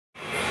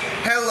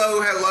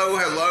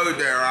Hello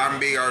there.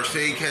 I'm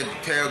BRC. Can't you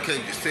tell?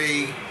 Can't you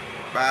see?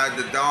 By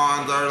the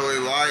dawn's early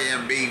light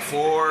and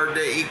before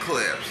the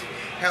eclipse.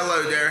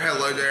 Hello there.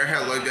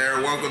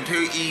 Welcome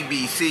to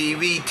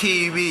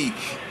EBCVtv.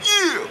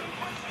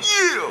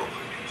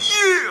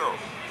 Yeah.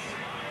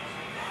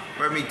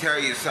 Let me tell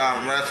you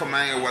something.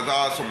 WrestleMania was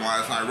awesome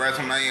last night.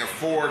 WrestleMania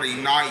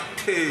 40, night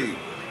 2.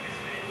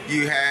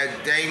 You had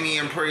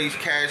Damian Priest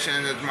cash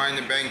in his Money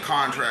in the Bank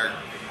contract.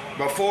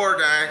 Before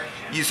that,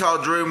 you saw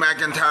Drew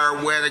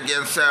McIntyre win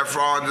against Seth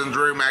Rollins, and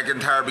Drew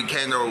McIntyre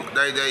became the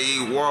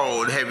WWE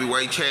World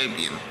Heavyweight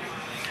Champion.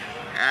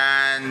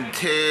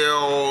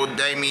 Until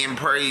Damian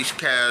Priest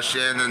cashed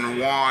in and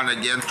won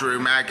against Drew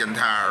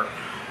McIntyre.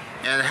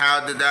 And how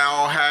did that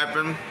all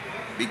happen?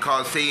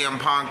 Because CM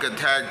Punk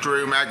attacked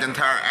Drew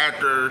McIntyre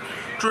after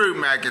Drew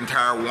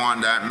McIntyre won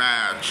that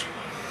match.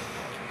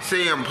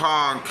 CM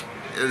Punk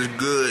is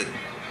good.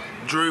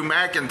 Drew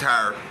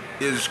McIntyre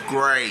is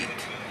great.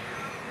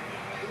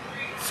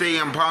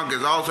 CM Punk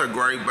is also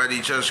great, but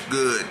he's just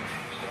good.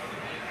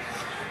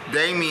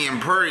 Damian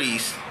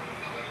Priest,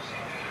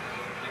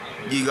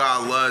 you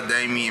gotta love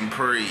Damian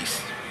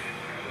Priest.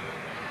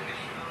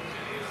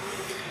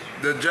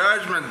 The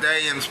Judgment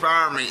Day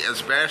inspired me,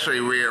 especially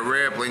Rhea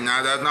Ripley.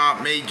 Now, that's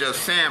not me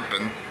just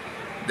simping.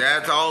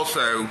 That's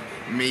also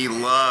me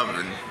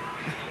loving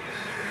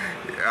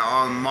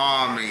on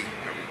mommy,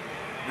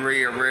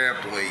 Rhea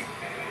Ripley.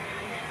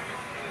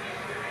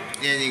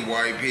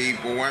 Anyway,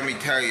 people, let me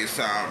tell you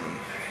something.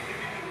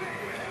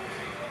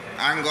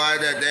 I'm glad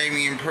that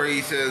Damian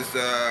Priest is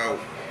the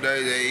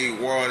WWE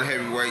World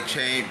Heavyweight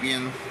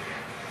Champion.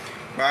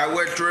 But I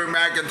wish Drew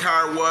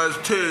McIntyre was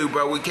too,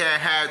 but we can't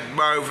have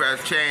both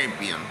as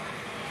champion.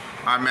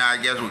 I mean, I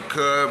guess we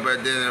could,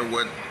 but then it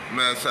would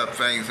mess up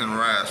things in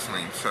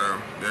wrestling.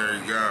 So, there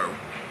you go.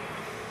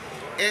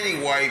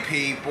 Anyway,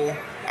 people,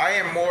 I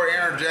am more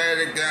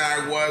energetic than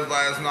I was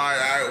last night.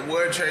 I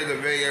would show you the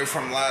video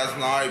from last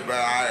night, but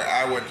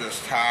I was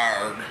just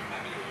tired.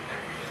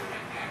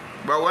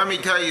 But let me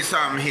tell you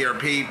something here,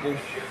 people.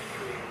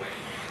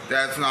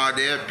 That's not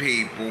it,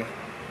 people.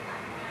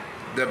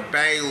 The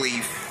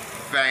Bayley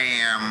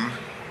fam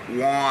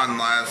won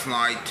last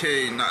night,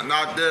 too.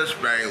 Not this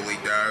Bayley,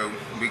 though,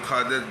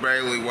 because this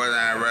Bayley wasn't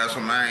at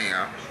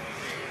WrestleMania.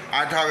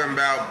 I'm talking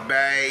about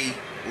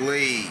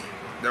Bayley,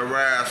 the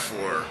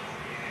wrestler.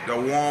 The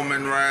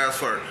woman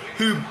wrestler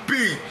who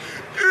beat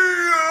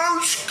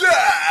Io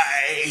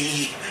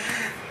Sky.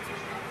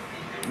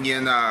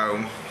 You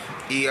know,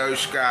 Io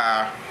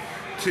Sky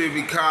to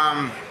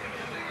become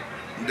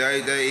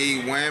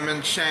WWE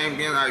Women's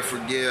Champion. I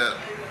forget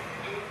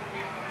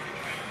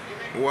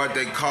what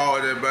they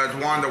called it, but it's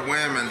one of the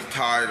women's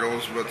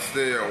titles, but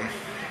still.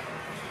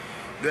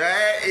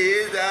 That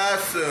is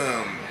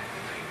awesome.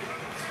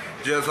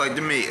 Just like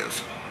The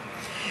Miz.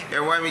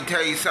 And let me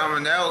tell you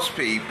something else,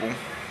 people.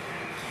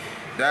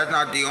 That's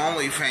not the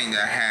only thing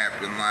that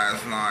happened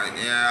last night.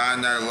 Yeah, I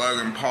know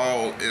Logan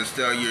Paul is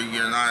still your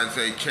United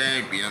States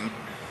Champion.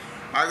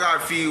 I got a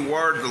few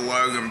words to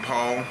Logan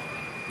Paul.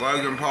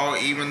 Logan Paul,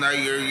 even though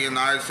you're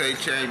United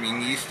States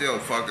Champion, you still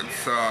fucking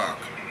suck.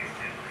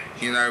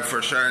 You know,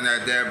 for showing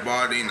that dead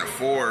body in the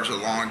forest a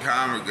long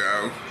time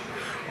ago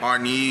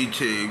on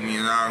YouTube,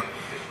 you know.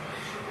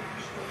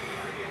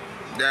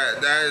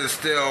 That is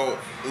still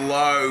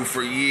low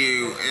for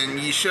you, and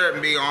you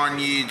shouldn't be on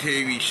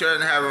YouTube. You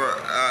shouldn't have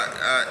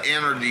a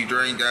energy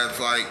drink that's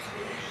like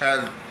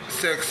has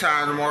 6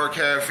 times more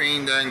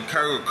caffeine than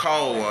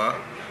Coca-Cola,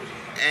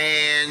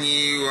 and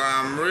you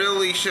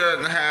really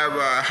shouldn't have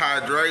a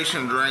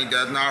hydration drink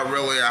that's not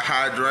really a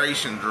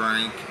hydration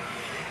drink.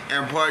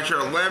 And plus,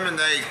 your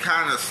lemonade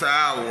kind of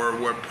sour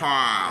with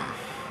prime.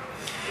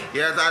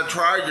 Yes, I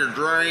tried your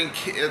drink.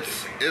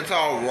 It's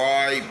all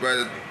right, but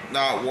it's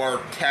not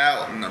worth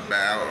touting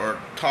about or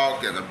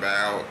talking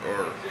about,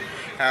 or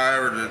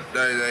however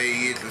they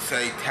used to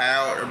say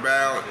tout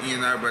about, you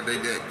know, but they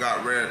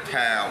got rid of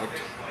tout.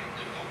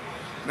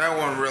 No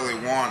one really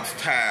wants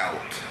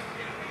tout.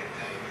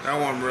 No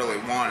one really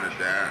wanted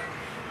that,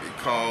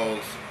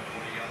 because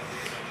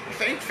I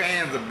think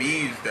fans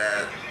abused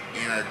that,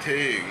 you know,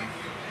 too,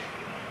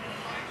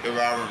 if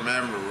I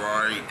remember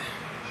right.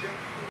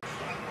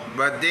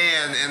 But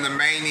then, in the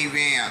main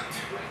event,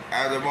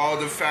 out of all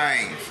the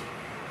things,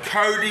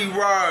 Cody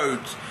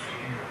Rhodes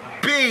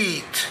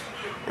beat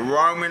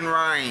Roman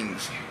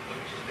Reigns.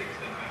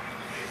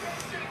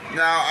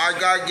 Now, I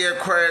gotta give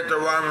credit to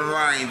Roman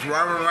Reigns.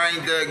 Roman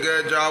Reigns did a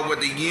good job with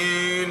the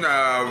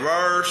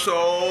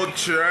Universal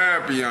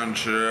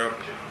Championship.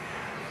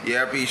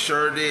 Yep, he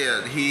sure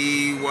did.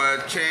 He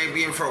was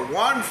champion for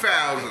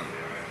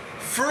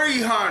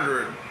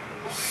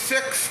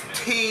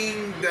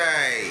 1,316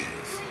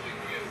 days,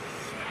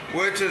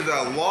 which is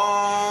a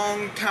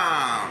long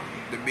time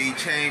to be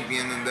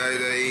champion in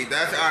WWE.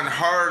 That's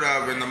unheard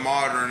of in the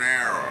modern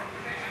era.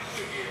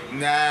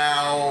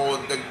 Now,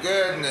 the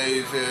good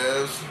news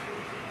is,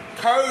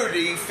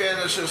 Cody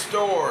finished his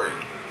story.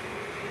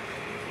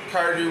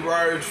 Cody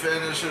Rhodes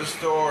finished his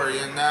story,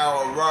 and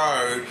now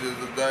Rhodes is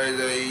the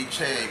WWE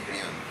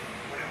champion.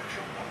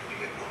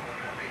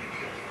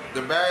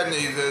 the bad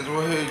news is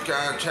who's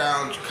going to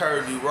challenge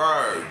Cody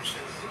Rhodes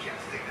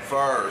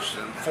first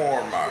and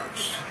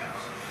foremost.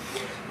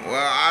 Well,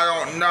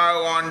 I don't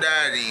know on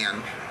that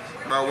end,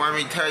 but let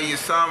me tell you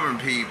something,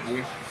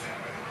 people.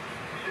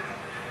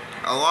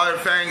 A lot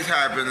of things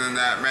happened in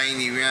that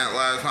main event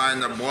last night.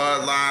 The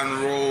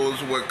bloodline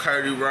rules with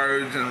Cody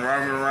Rhodes and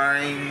Roman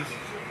Reigns.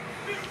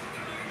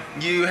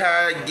 You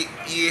had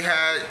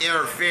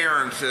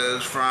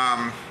interferences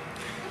from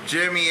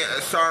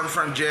starting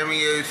from Jimmy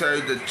Uso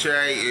to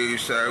Jey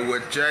Uso,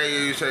 with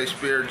Jey Uso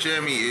speared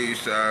Jimmy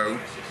Uso.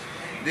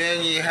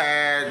 Then you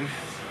had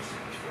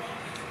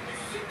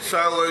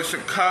Solo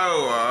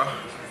Sikoa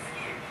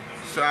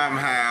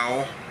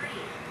somehow.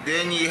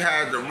 Then you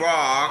had The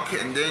Rock,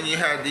 and then you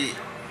had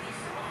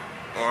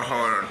hold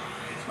on.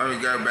 Let me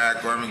go back,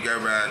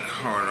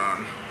 hold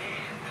on.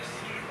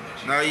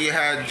 No, you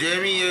had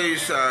Jimmy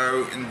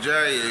Uso and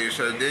Jey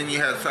Uso, then you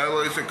had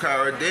Solo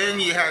Sikoa, then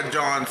you had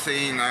John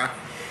Cena,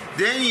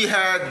 then you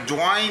had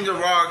Dwayne The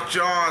Rock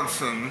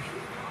Johnson,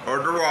 or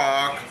The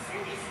Rock,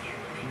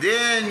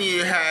 then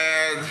you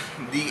had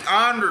The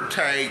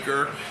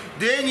Undertaker,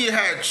 then you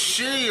had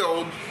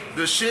Shield,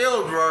 the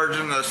Shield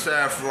version of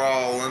Seth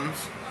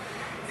Rollins,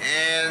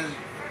 and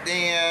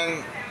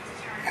then,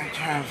 I'm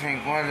trying to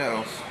think what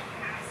else.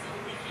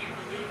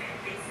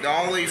 The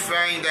only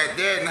thing that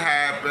didn't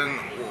happen,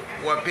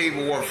 what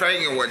people were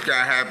thinking was going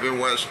to happen,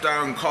 was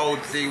Stone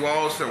Cold Steve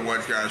Austin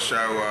was going to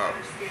show up.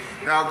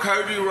 Now,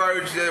 Cody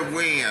Rhodes did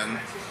win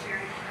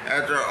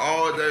after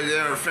all of those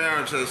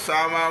interferences.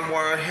 Some of them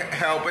were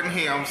helping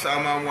him,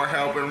 some of them were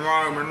helping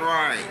Roman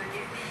Reigns.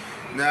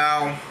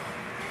 Now,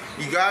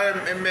 you got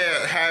to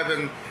admit,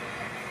 having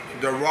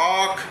The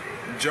Rock,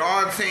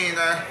 John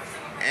Cena,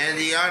 and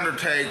The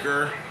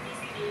Undertaker,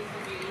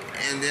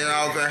 and then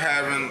also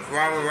having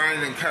Roman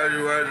Reigns and Cody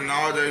Rhodes and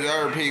all those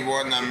other people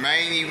in the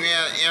main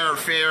event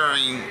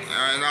interfering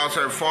and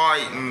also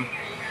fighting,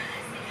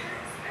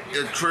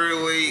 it's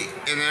truly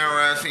an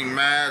interesting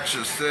match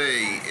to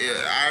see.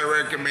 I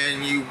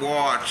recommend you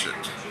watch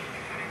it.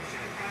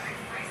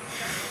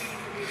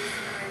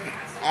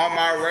 On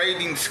my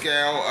rating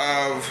scale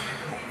of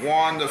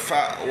 1 to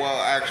 5,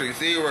 well actually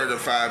 0 to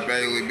 5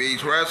 Bailey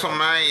Beats,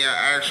 WrestleMania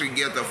actually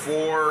get the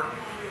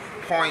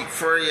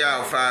 4.3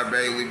 out of 5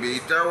 Bailey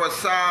Beats. There was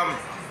some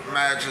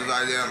matches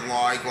I didn't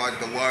like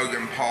the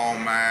Logan Paul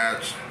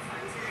match.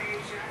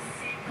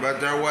 But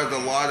there was a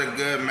lot of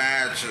good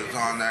matches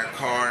on that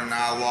card, and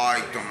I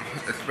liked them.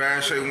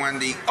 Especially when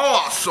the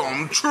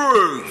Awesome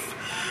Truth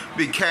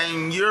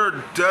became your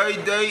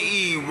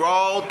WWE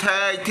Raw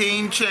Tag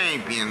Team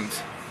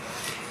Champions.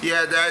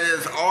 Yeah, that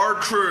is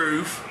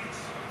R-Truth,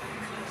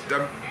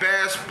 the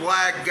best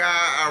black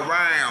guy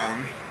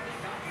around,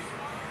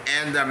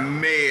 and The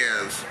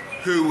Miz,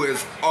 who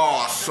is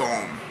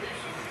awesome.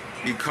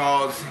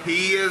 Because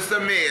he is The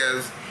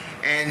Miz,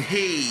 and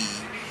he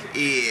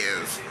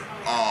is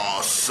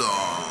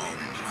awesome.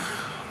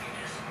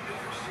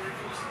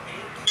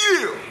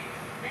 Yeah.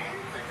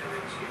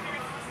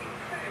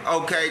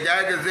 Okay,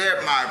 that is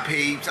it, my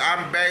peeps.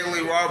 I'm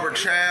Bailey Robert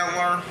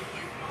Chandler.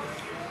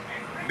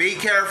 Be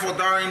careful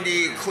during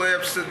the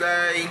eclipse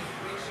today.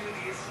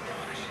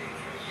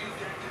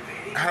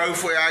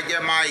 Hopefully I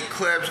get my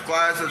eclipse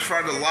glasses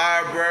from the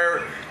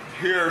library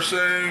here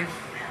soon.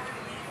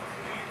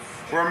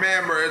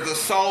 Remember, it's a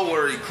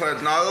solar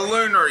eclipse, not a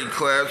lunar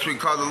eclipse,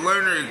 because the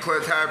lunar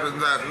eclipse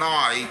happens at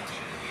night.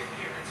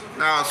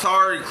 Now, a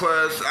solar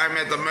eclipse, I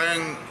mean, the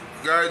moon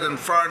goes in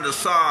front of the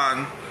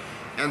sun,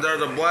 and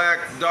there's a black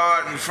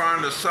dot in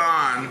front of the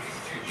sun,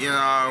 you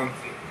know.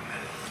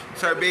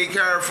 So be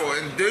careful,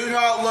 and do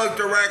not look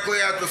directly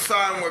at the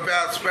sun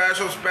without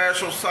special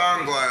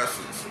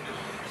sunglasses.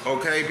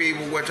 Okay,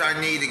 people, which I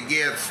need to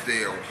get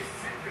still.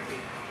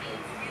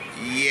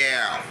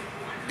 Yeah.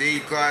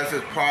 These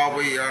glasses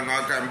probably are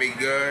not going to be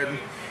good.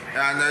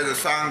 And I know the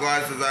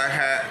sunglasses I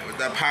have,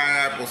 the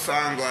pineapple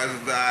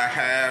sunglasses that I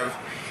have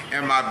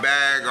in my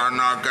bag are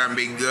not going to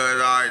be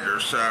good either.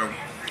 So,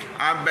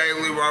 I'm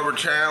Bailey Robert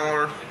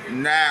Chandler,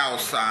 now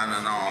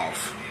signing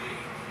off.